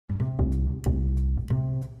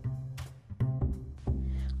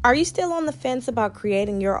Are you still on the fence about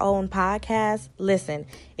creating your own podcast? Listen,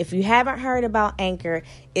 if you haven't heard about Anchor,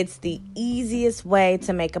 it's the easiest way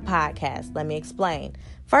to make a podcast. Let me explain.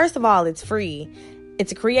 First of all, it's free.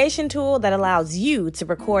 It's a creation tool that allows you to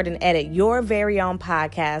record and edit your very own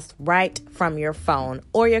podcast right from your phone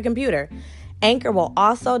or your computer. Anchor will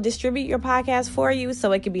also distribute your podcast for you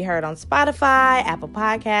so it can be heard on Spotify, Apple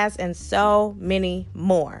Podcasts, and so many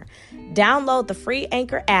more. Download the free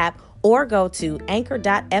Anchor app or go to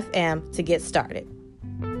anchor.fm to get started.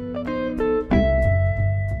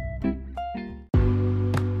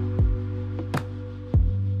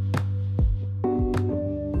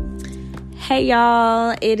 Hey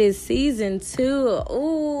y'all, it is season 2.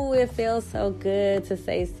 Ooh, it feels so good to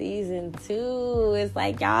say season 2. It's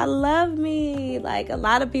like y'all love me. Like a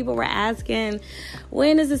lot of people were asking,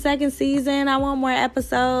 when is the second season? I want more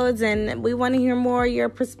episodes and we want to hear more of your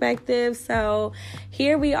perspective. So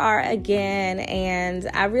here we are again, and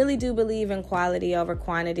I really do believe in quality over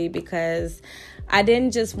quantity because I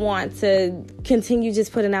didn't just want to continue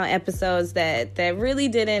just putting out episodes that really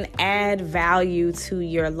didn't add value to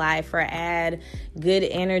your life or add good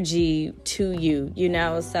energy to you, you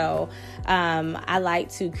know? So I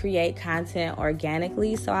like to create content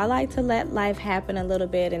organically. So I like to let life happen a little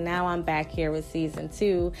bit. And now I'm back here with season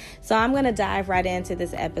 2. So I'm going to dive right into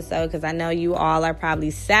this episode because I know you all are probably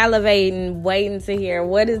salivating, waiting to hear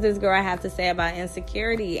what does this girl have to say about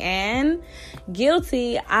insecurity. And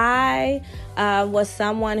guilty, I was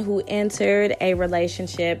someone who entered a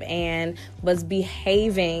relationship and was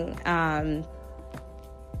behaving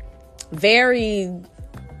very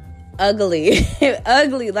ugly.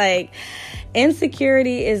 Like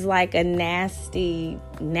insecurity is like a nasty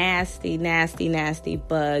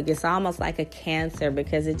bug. It's almost like a cancer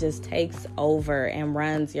because it just takes over and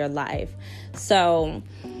runs your life. So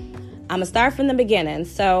I'm gonna start from the beginning.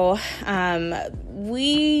 So I've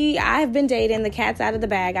been dating, the cat's out of the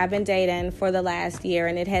bag. I've been dating for the last year,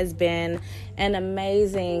 and it has been an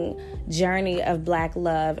amazing journey of Black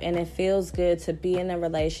love, and it feels good to be in a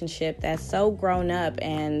relationship that's so grown up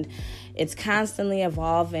and it's constantly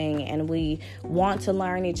evolving, and we want to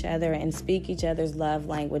learn each other and speak each other's love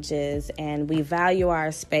languages, and we value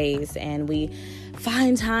our space, and we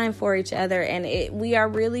find time for each other, and we are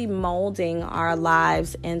really molding our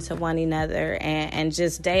lives into one another, and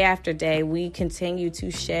just day after day we continue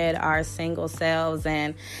to shed our single selves,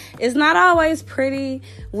 and it's not always pretty.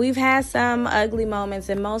 We've had some ugly moments,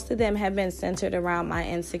 and most of them have been centered around my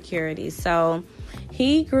insecurities. So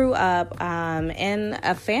he grew up in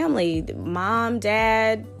a family, mom,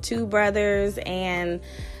 dad, 2 brothers, and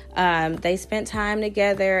they spent time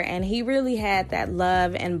together, and he really had that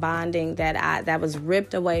love and bonding that was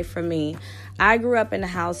ripped away from me. I grew up in a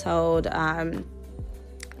household,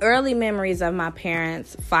 early memories of my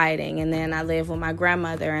parents fighting, and then I lived with my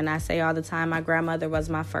grandmother, and I say all the time my grandmother was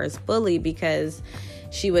my first bully because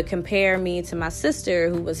she would compare me to my sister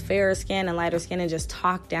who was fairer skin and lighter skin and just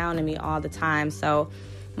talk down to me all the time. So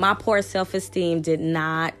my poor self-esteem did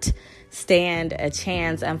not stand a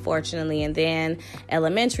chance, unfortunately. And then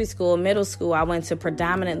elementary school, middle school, I went to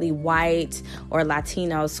predominantly white or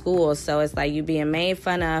Latino schools. So it's like you being made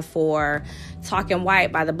fun of for talking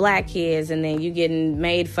white by the Black kids, and then you getting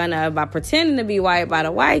made fun of by pretending to be white by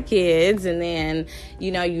the white kids, and then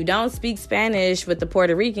you don't speak Spanish with the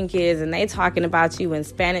Puerto Rican kids and they talking about you in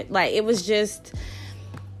Spanish. Like, it was just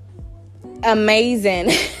amazing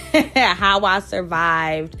how I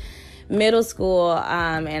survived middle school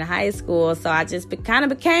and high school. So I just kind of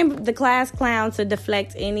became the class clown to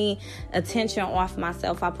deflect any attention off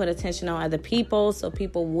myself. I put attention on other people so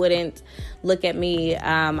people wouldn't look at me.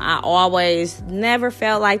 I always never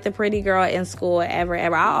felt like the pretty girl in school ever.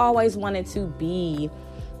 I always wanted to be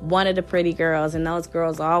one of the pretty girls, and those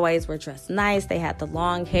girls always were dressed nice. They had the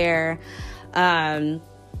long hair. I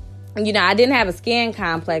didn't have a skin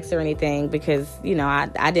complex or anything because,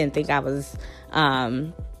 I didn't think I was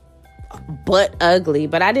but ugly,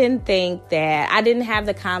 but I didn't think that I didn't have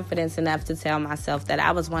the confidence enough to tell myself that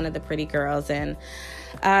I was one of the pretty girls. And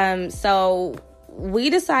so we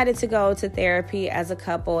decided to go to therapy as a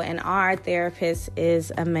couple, and our therapist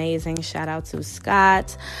is amazing. Shout out to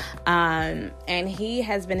Scott. And he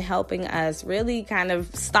has been helping us really kind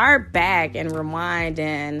of start back and rewind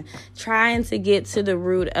and trying to get to the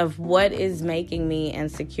root of what is making me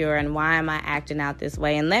insecure and why am I acting out this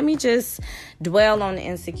way. And let me just dwell on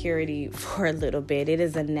insecurity for a little bit. It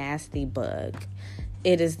is a nasty bug.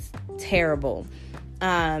 It is terrible.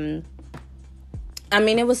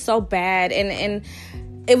 It was so bad, and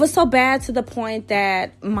it was so bad to the point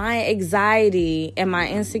that my anxiety and my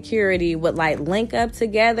insecurity would like link up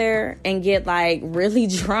together and get like really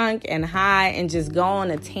drunk and high and just go on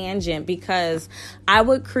a tangent, because I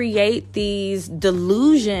would create these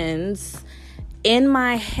delusions in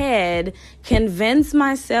my head, convince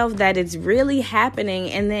myself that it's really happening,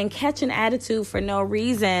 and then catch an attitude for no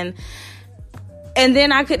reason. And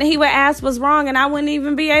then he would ask what's wrong, and I wouldn't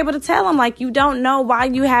even be able to tell him, like, you don't know why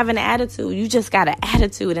you have an attitude. You just got an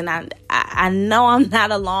attitude. And I know I'm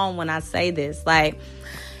not alone when I say this. Like,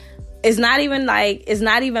 it's not even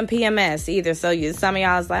PMS either. So some of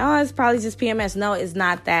y'all is like, oh, it's probably just PMS. No, it's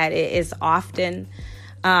not that. It's often,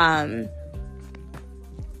 I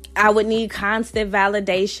would need constant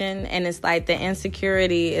validation, and it's like the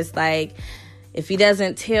insecurity is like, if he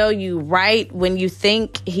doesn't tell you right when you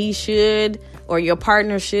think he should, or your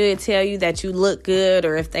partner should tell you that you look good,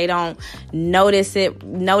 or if they don't notice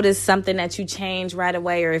something that you change right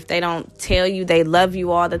away, or if they don't tell you they love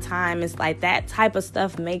you all the time, it's like that type of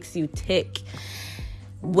stuff makes you tick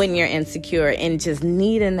when you're insecure, and just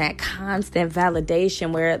needing that constant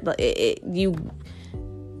validation where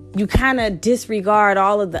you kind of disregard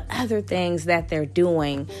all of the other things that they're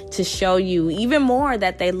doing to show you even more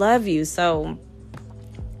that they love you. So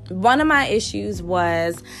one of my issues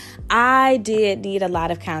was I did need a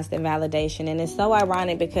lot of constant validation. And it's so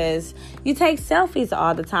ironic because you take selfies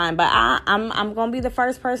all the time. But I'm going to be the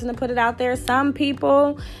first person to put it out there. Some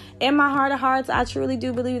people, in my heart of hearts, I truly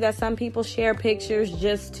do believe that some people share pictures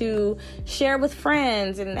just to share with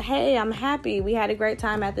friends. And, hey, I'm happy. We had a great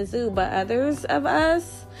time at the zoo. But others of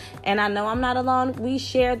us, and I know I'm not alone, we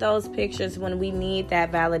share those pictures when we need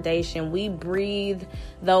that validation. We breathe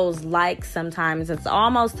those likes sometimes. It's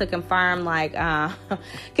almost to confirm, like,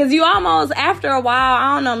 because you almost, after a while,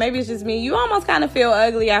 I don't know, maybe it's just me, you almost kind of feel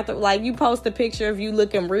ugly after, like, you post a picture of you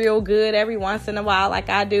looking real good every once in a while, like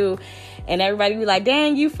I do. And everybody be like,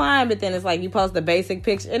 dang, you fine. But then it's like you post a basic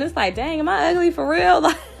picture and it's like, dang, am I ugly for real?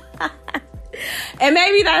 And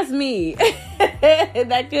maybe that's me.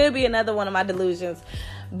 That could be another one of my delusions.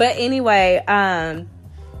 But anyway,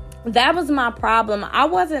 that was my problem. I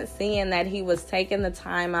wasn't seeing that he was taking the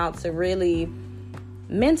time out to really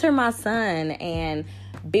mentor my son and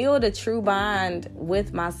build a true bond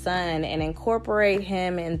with my son and incorporate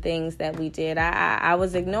him in things that we did. I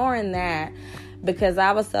was ignoring that because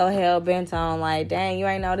I was so hell-bent on, like, dang, you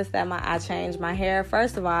ain't noticed that I changed my hair?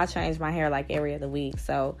 First of all, I change my hair like every other week,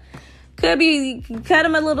 so could be cut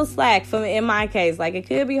him a little slack in my case. Like, it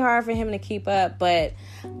could be hard for him to keep up, but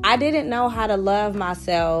I didn't know how to love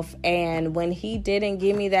myself, and when he didn't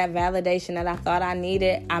give me that validation that I thought I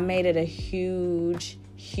needed, I made it a huge,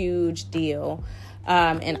 huge deal.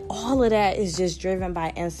 And all of that is just driven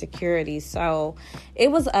by insecurity. So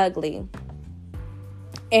it was ugly.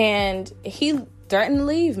 And he threatened to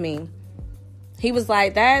leave me. He was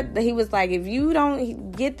like that. He was like, if you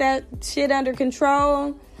don't get that shit under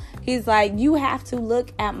control, he's like, you have to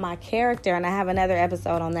look at my character. And I have another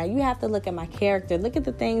episode on that. You have to look at my character. Look at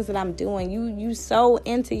the things that I'm doing. You so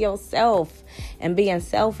into yourself and being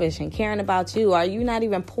selfish and caring about you. Are you not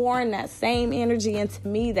even pouring that same energy into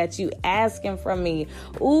me that you asking from me?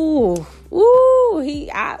 Ooh.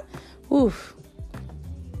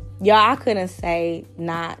 Y'all, I couldn't say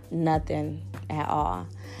nothing at all.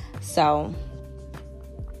 So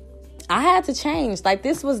I had to change. Like,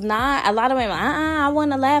 this was not, a lot of women, I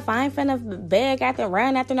want to laugh. I ain't finna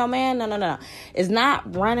run after no man. No. It's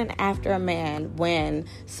not running after a man when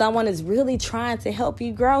someone is really trying to help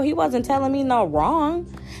you grow. He wasn't telling me no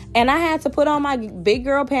wrong. And I had to put on my big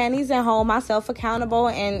girl panties and hold myself accountable.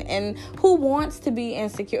 And who wants to be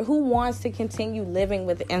insecure? Who wants to continue living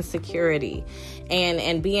with insecurity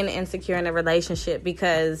and being insecure in a relationship?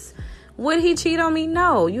 Because would he cheat on me?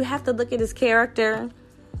 No. You have to look at his character.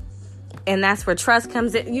 And that's where trust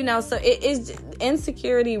comes in, so it is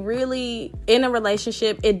insecurity really in a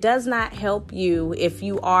relationship. It does not help you if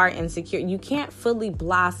you are insecure. You can't fully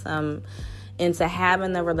blossom into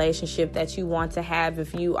having the relationship that you want to have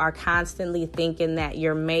if you are constantly thinking that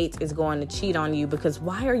your mate is going to cheat on you, because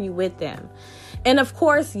why are you with them? And of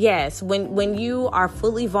course, yes, when you are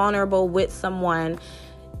fully vulnerable with someone,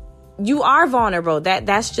 you are vulnerable.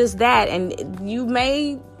 That's just that.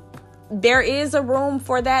 And there is a room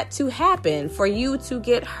for that to happen, for you to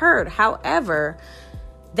get hurt. However,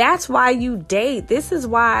 that's why you date. This is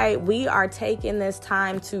why we are taking this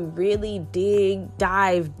time to really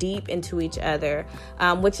dive deep into each other,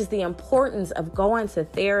 which is the importance of going to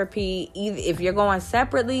therapy. Either if you're going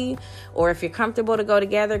separately or if you're comfortable to go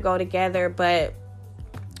together. But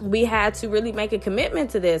we had to really make a commitment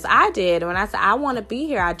to this. I did. When I said, I want to be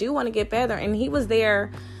here, I do want to get better. And he was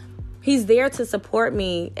there He's there to support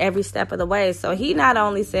me every step of the way. So he not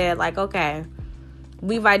only said, like, okay,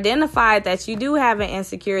 we've identified that you do have an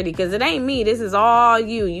insecurity, because it ain't me. This is all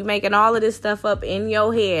you. You making all of this stuff up in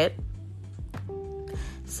your head.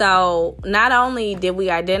 So not only did we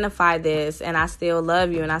identify this, and I still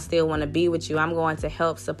love you and I still want to be with you, I'm going to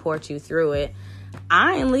help support you through it.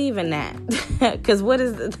 I ain't leaving that. Because what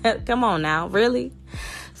is that? Come on now, really?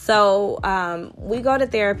 So we go to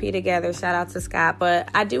therapy together. Shout out to Scott. But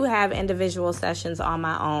I do have individual sessions on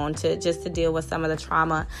my own to deal with some of the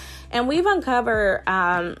trauma. And we've uncovered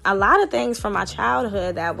a lot of things from my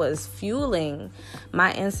childhood that was fueling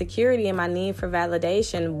my insecurity and my need for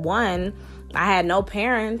validation. One, I had no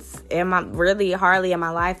parents hardly in my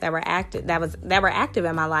life that were active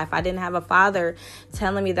in my life. I didn't have a father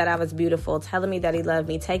telling me that I was beautiful, telling me that he loved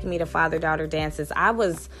me, taking me to father-daughter dances. I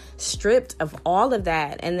was stripped of all of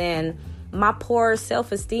that. And then my poor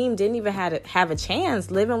self-esteem didn't even have a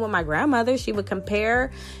chance living with my grandmother. She would compare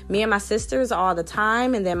me and my sisters all the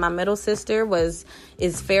time. And then my middle sister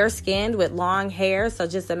is fair-skinned with long hair. So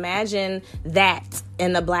just imagine that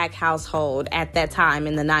in the Black household at that time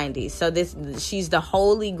in the 90s. So she's the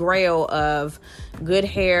holy grail of good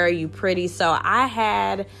hair, you pretty. So I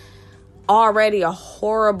had already a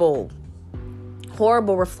horrible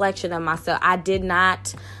reflection of myself. I did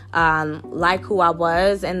not like who I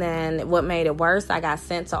was. And then what made it worse, I got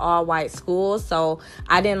sent to all white schools. So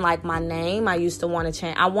I didn't like my name. I used to want to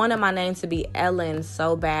change. I wanted my name to be Ellen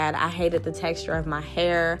so bad. I hated the texture of my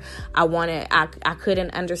hair. I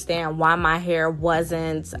couldn't understand why my hair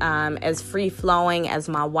wasn't as free flowing as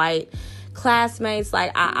my white classmates.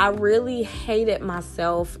 Like I really hated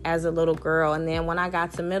myself as a little girl. And then when I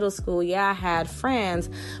got to middle school, I had friends,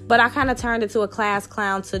 but I kind of turned into a class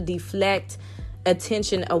clown to deflect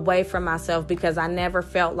attention away from myself, because I never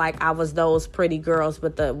felt like I was those pretty girls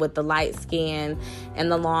with the light skin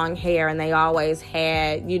and the long hair, and they always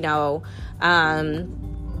had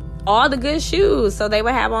all the good shoes. So they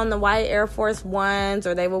would have on the white Air Force Ones,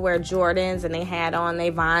 or they would wear Jordans, and they had on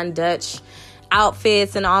their Von Dutch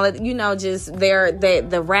outfits and all of, just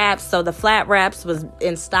the wraps. So the flat wraps was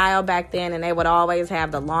in style back then, and they would always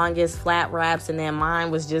have the longest flat wraps, and then mine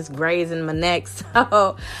was just grazing my neck.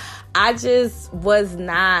 So I just was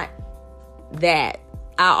not that.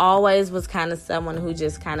 I always was kind of someone who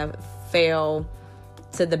just kind of fell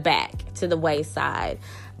to the back, to the wayside.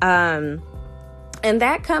 And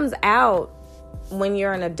that comes out when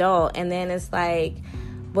you're an adult. And then it's like,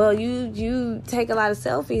 well, you take a lot of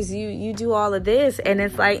selfies, you do all of this. And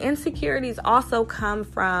it's like insecurities also come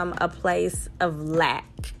from a place of lack.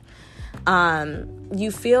 You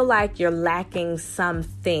feel like you're lacking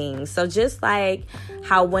something. So just like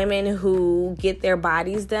how women who get their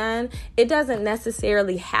bodies done, it doesn't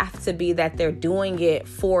necessarily have to be that they're doing it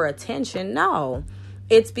for attention. No,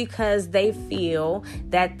 it's because they feel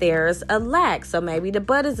that there's a lack. So maybe the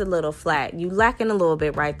butt is a little flat. You lacking a little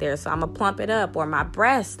bit right there. So I'm gonna plump it up. Or my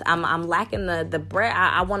breast, I'm lacking the breast.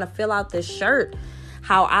 I want to fill out this shirt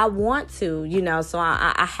how I want to, so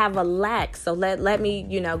I have a lack. So let me,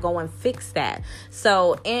 go and fix that.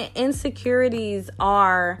 So insecurities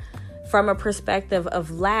are from a perspective of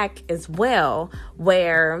lack as well,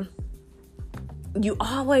 where you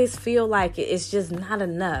always feel like it's just not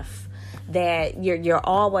enough, that you're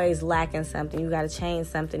always lacking something. You got to change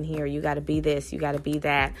something here. You got to be this. You got to be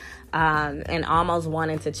that. And almost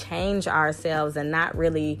wanting to change ourselves and not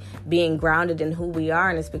really being grounded in who we are.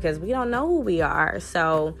 And it's because we don't know who we are.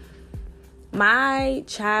 So my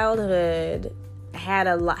childhood had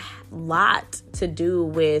a lot to do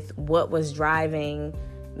with what was driving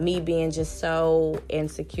me being just so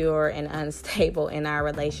insecure and unstable in our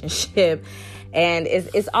relationship. And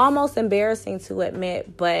it's almost embarrassing to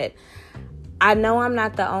admit, but I know I'm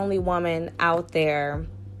not the only woman out there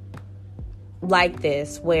like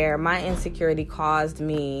this, where my insecurity caused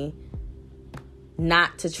me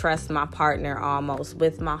not to trust my partner almost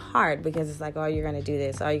with my heart, because it's like, oh, you're going to do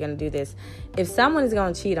this. Oh, you're going to do this. If someone is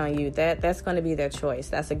going to cheat on you, that's going to be their choice.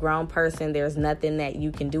 That's a grown person. There's nothing that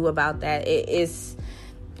you can do about that.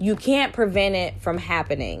 You can't prevent it from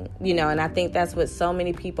happening, and I think that's what so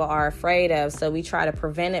many people are afraid of. So we try to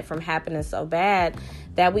prevent it from happening so bad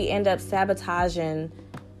that we end up sabotaging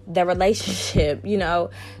the relationship,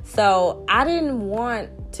 So I didn't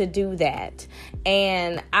want to do that.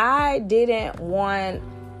 And I didn't want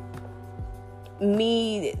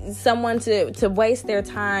someone to waste their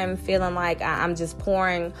time feeling like I'm just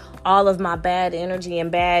pouring all of my bad energy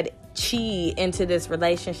and bad chi into this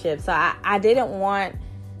relationship. So I didn't want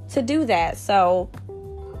to do that. So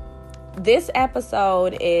this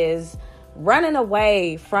episode is running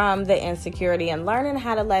away from the insecurity and learning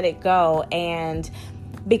how to let it go, and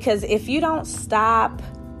Because if you don't stop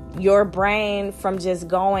your brain from just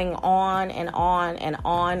going on and on and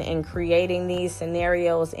on and creating these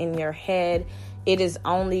scenarios in your head, it is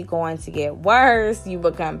only going to get worse. You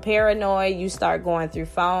become paranoid. You start going through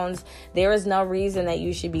phones. There is no reason that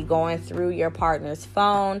you should be going through your partner's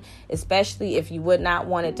phone, especially if you would not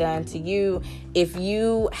want it done to you. If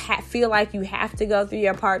you feel like you have to go through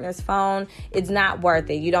your partner's phone, it's not worth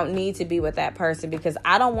it. You don't need to be with that person, because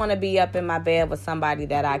I don't want to be up in my bed with somebody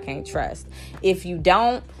that I can't trust. If you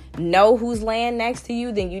don't know who's laying next to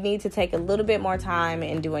you, then you need to take a little bit more time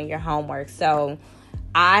in doing your homework. So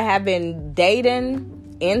I have been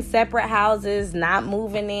dating in separate houses, not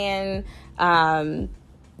moving in.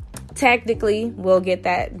 Technically, we'll get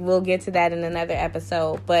to that in another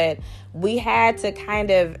episode, but we had to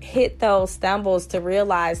kind of hit those stumbles to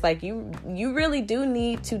realize, like, you really do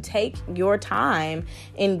need to take your time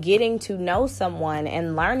in getting to know someone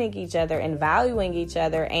and learning each other and valuing each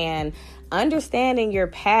other and understanding your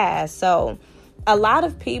past. So a lot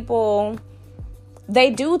of people, they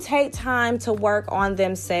do take time to work on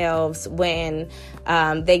themselves when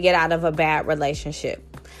they get out of a bad relationship.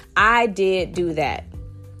 I did do that.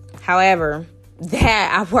 However,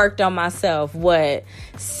 that I worked on myself,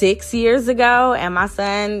 6 years ago? And my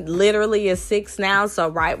son literally is 6 now. So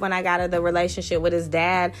right when I got out of the relationship with his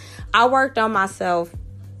dad, I worked on myself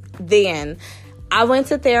then. I went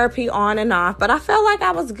to therapy on and off, but I felt like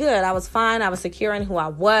I was good. I was fine. I was secure in who I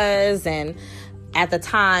was. And at the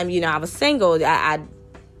time, I was single. I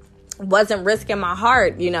wasn't risking my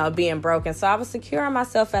heart, being broken. So I was secure in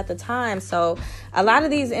myself at the time. So a lot of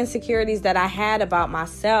these insecurities that I had about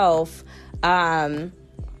myself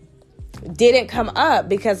didn't come up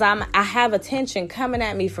because I have attention coming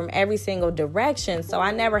at me from every single direction. So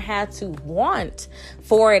I never had to want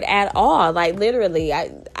for it at all. Like, literally,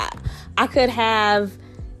 I could have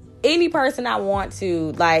any person I want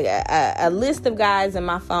to, like a list of guys in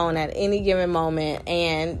my phone at any given moment.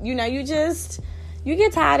 And, you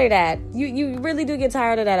get tired of that. You really do get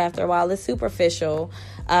tired of that after a while. It's superficial.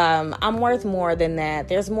 I'm worth more than that.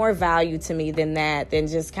 There's more value to me than that, than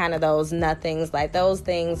just kind of those nothings. Like, those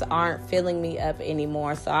things aren't filling me up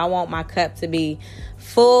anymore. So I want my cup to be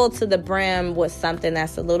full to the brim with something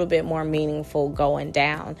that's a little bit more meaningful going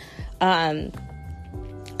down.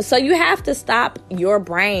 So you have to stop your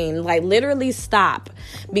brain, like literally stop,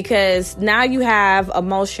 because now you have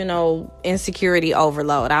emotional insecurity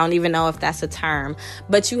overload. I don't even know if that's a term,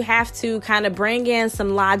 but you have to kind of bring in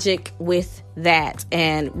some logic with that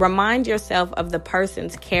and remind yourself of the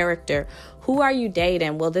person's character. Who are you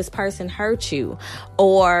dating? Will this person hurt you?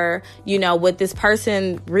 Or, would this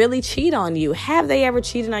person really cheat on you? Have they ever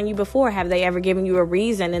cheated on you before? Have they ever given you a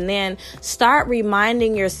reason? And then start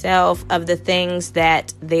reminding yourself of the things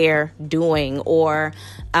that they're doing, or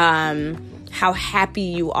how happy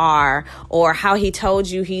you are, or how he told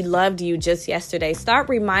you he loved you just yesterday. Start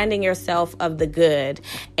reminding yourself of the good,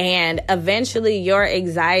 and eventually your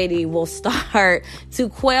anxiety will start to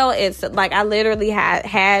quell. It's like I literally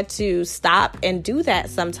had to stop and do that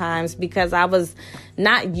sometimes, because I was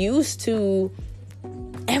not used to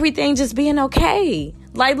everything just being okay.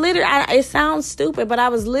 Like, literally, it sounds stupid, but I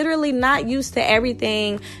was literally not used to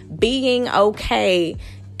everything being okay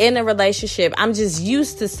in a relationship. I'm just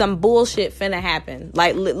used to some bullshit finna happen.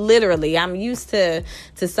 Like, literally, I'm used to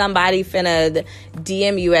somebody finna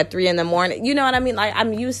DM you at 3 a.m. You know what I mean? Like,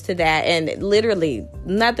 I'm used to that, and literally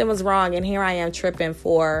nothing was wrong, and here I am tripping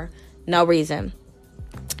for no reason.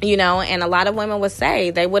 And a lot of women would say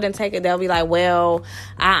they wouldn't take it. They'll be like, well,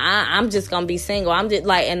 I'm just going to be single. I'm just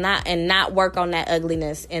like, and not work on that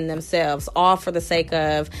ugliness in themselves, all for the sake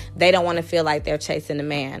of they don't want to feel like they're chasing a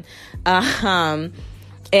man.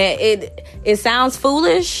 It sounds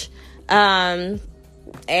foolish. And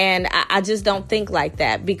I just don't think like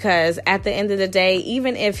that, because at the end of the day,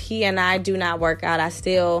 even if he and I do not work out, I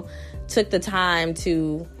still took the time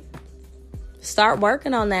to start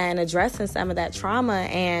working on that and addressing some of that trauma.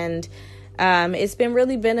 And it's been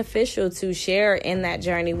really beneficial to share in that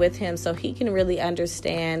journey with him, so he can really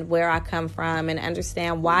understand where I come from and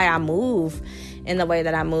understand why I move in the way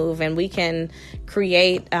that I move. And we can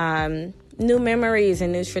create new memories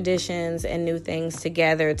and new traditions and new things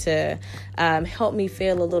together to help me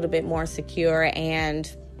feel a little bit more secure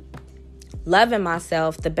and loving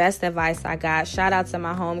myself. The best advice I got, shout out to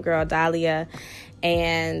my homegirl Dahlia,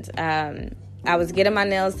 and I was getting my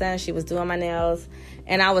nails done. She was doing my nails,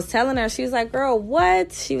 and I was telling her, she was like, girl,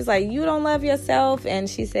 what? She was like, you don't love yourself. And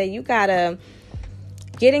she said, you gotta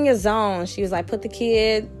get in your zone. She was like, put the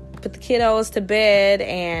kiddos to bed,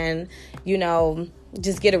 and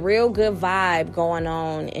just get a real good vibe going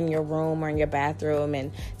on in your room or in your bathroom,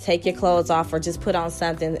 and take your clothes off, or just put on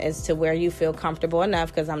something as to where you feel comfortable enough,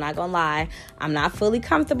 because I'm not gonna lie, I'm not fully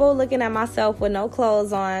comfortable looking at myself with no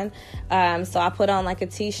clothes on. So I put on like a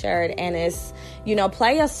t-shirt, and it's,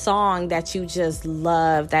 play a song that you just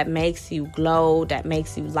love, that makes you glow, that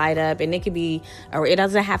makes you light up. And it could be, or it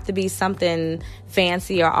doesn't have to be something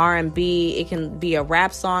fancy or R&B. It can be a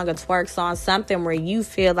rap song, a twerk song, something where you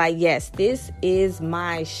feel like, yes, this is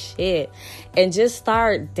my shit. And just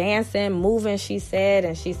start dancing, moving, she said.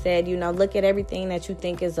 And she said, look at everything that you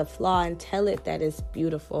think is a flaw and tell it that it's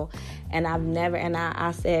beautiful. And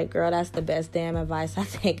I said, girl, that's the best damn advice I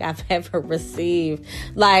think I've ever received.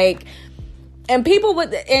 Like, and people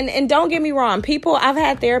would, and don't get me wrong, I've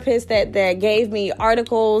had therapists that gave me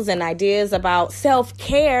articles and ideas about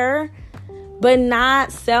self-care, but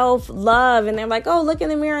not self-love. And they're like, oh, look in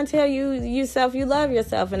the mirror and tell you love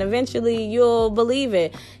yourself, and eventually you'll believe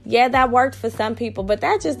it. Yeah, that worked for some people, but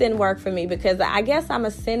that just didn't work for me, because I guess I'm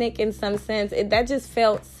a cynic in some sense. That just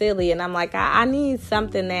felt silly. And I'm like, I need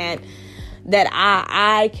something that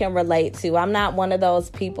I can relate to. I'm not one of those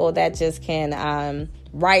people that just can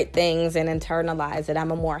write things and internalize it.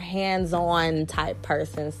 I'm a more hands-on type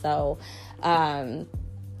person. So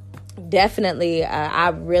definitely, I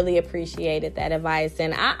really appreciated that advice.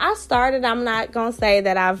 And I'm not going to say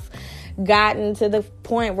that I've gotten to the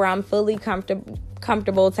point where I'm fully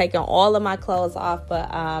comfortable taking all of my clothes off,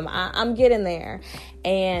 but I'm getting there.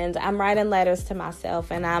 And I'm writing letters to myself,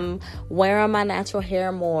 and I'm wearing my natural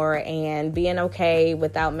hair more, and being okay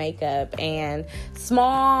without makeup, and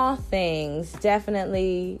small things,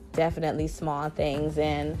 definitely small things.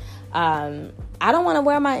 And I don't want to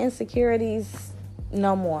wear my insecurities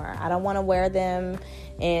no more. I don't want to wear them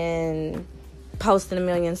and posting a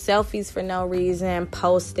million selfies for no reason,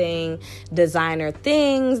 posting designer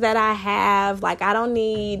things that I have. Like, I don't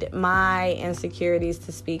need my insecurities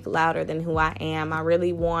to speak louder than who I am. I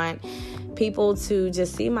really want people to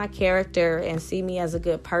just see my character and see me as a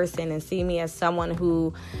good person, and see me as someone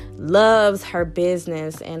who loves her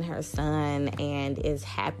business and her son and is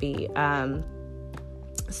happy.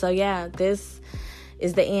 So yeah, this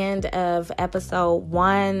is the end of episode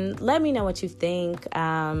 1. Let me know what you think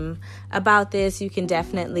about this. You can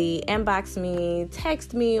definitely inbox me,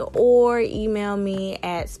 text me, or email me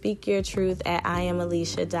at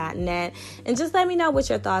speakyourtruth@iamalicia.net, and just let me know what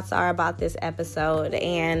your thoughts are about this episode.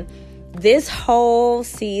 And this whole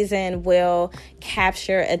season will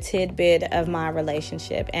capture a tidbit of my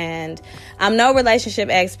relationship. And I'm no relationship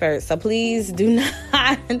expert, so please do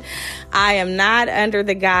not, I am not under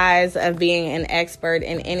the guise of being an expert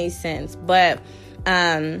in any sense. But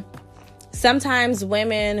sometimes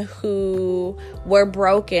women who were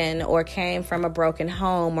broken, or came from a broken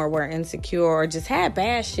home, or were insecure, or just had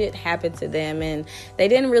bad shit happen to them, and they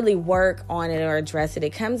didn't really work on it or address it,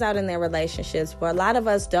 it comes out in their relationships, where a lot of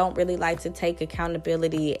us don't really like to take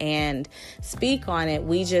accountability and speak on it.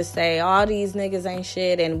 We just say, all these niggas ain't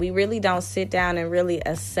shit, and we really don't sit down and really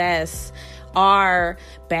assess our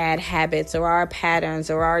bad habits, or our patterns,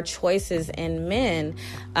 or our choices in men.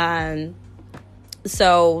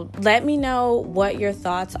 So let me know what your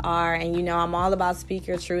thoughts are. And I'm all about speak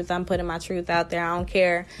your truth. I'm putting my truth out there. I don't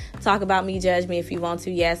care. Talk about me, judge me if you want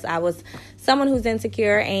to. Yes, I was someone who's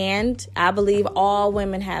insecure, and I believe all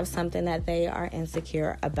women have something that they are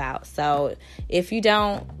insecure about. So if you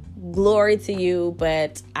don't, glory to you,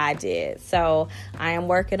 but I did. So I am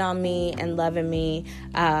working on me and loving me.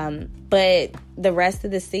 But the rest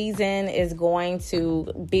of the season is going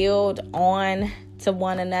to build on to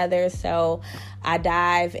one another. So I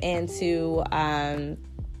dive into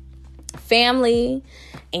family,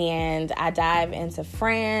 and I dive into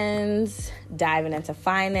friends, diving into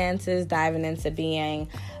finances, diving into being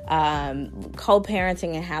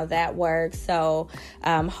co-parenting and how that works. So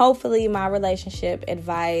hopefully my relationship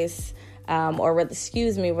advice,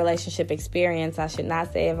 relationship experience, I should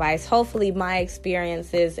not say advice. Hopefully my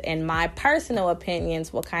experiences and my personal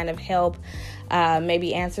opinions will kind of help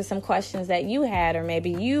maybe answer some questions that you had, or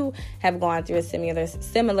maybe you have gone through a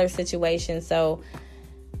similar situation. So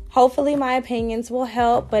hopefully my opinions will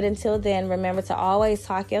help. But until then, remember to always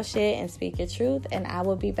talk your shit and speak your truth. And I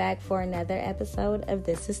will be back for another episode of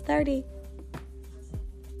This Is 30.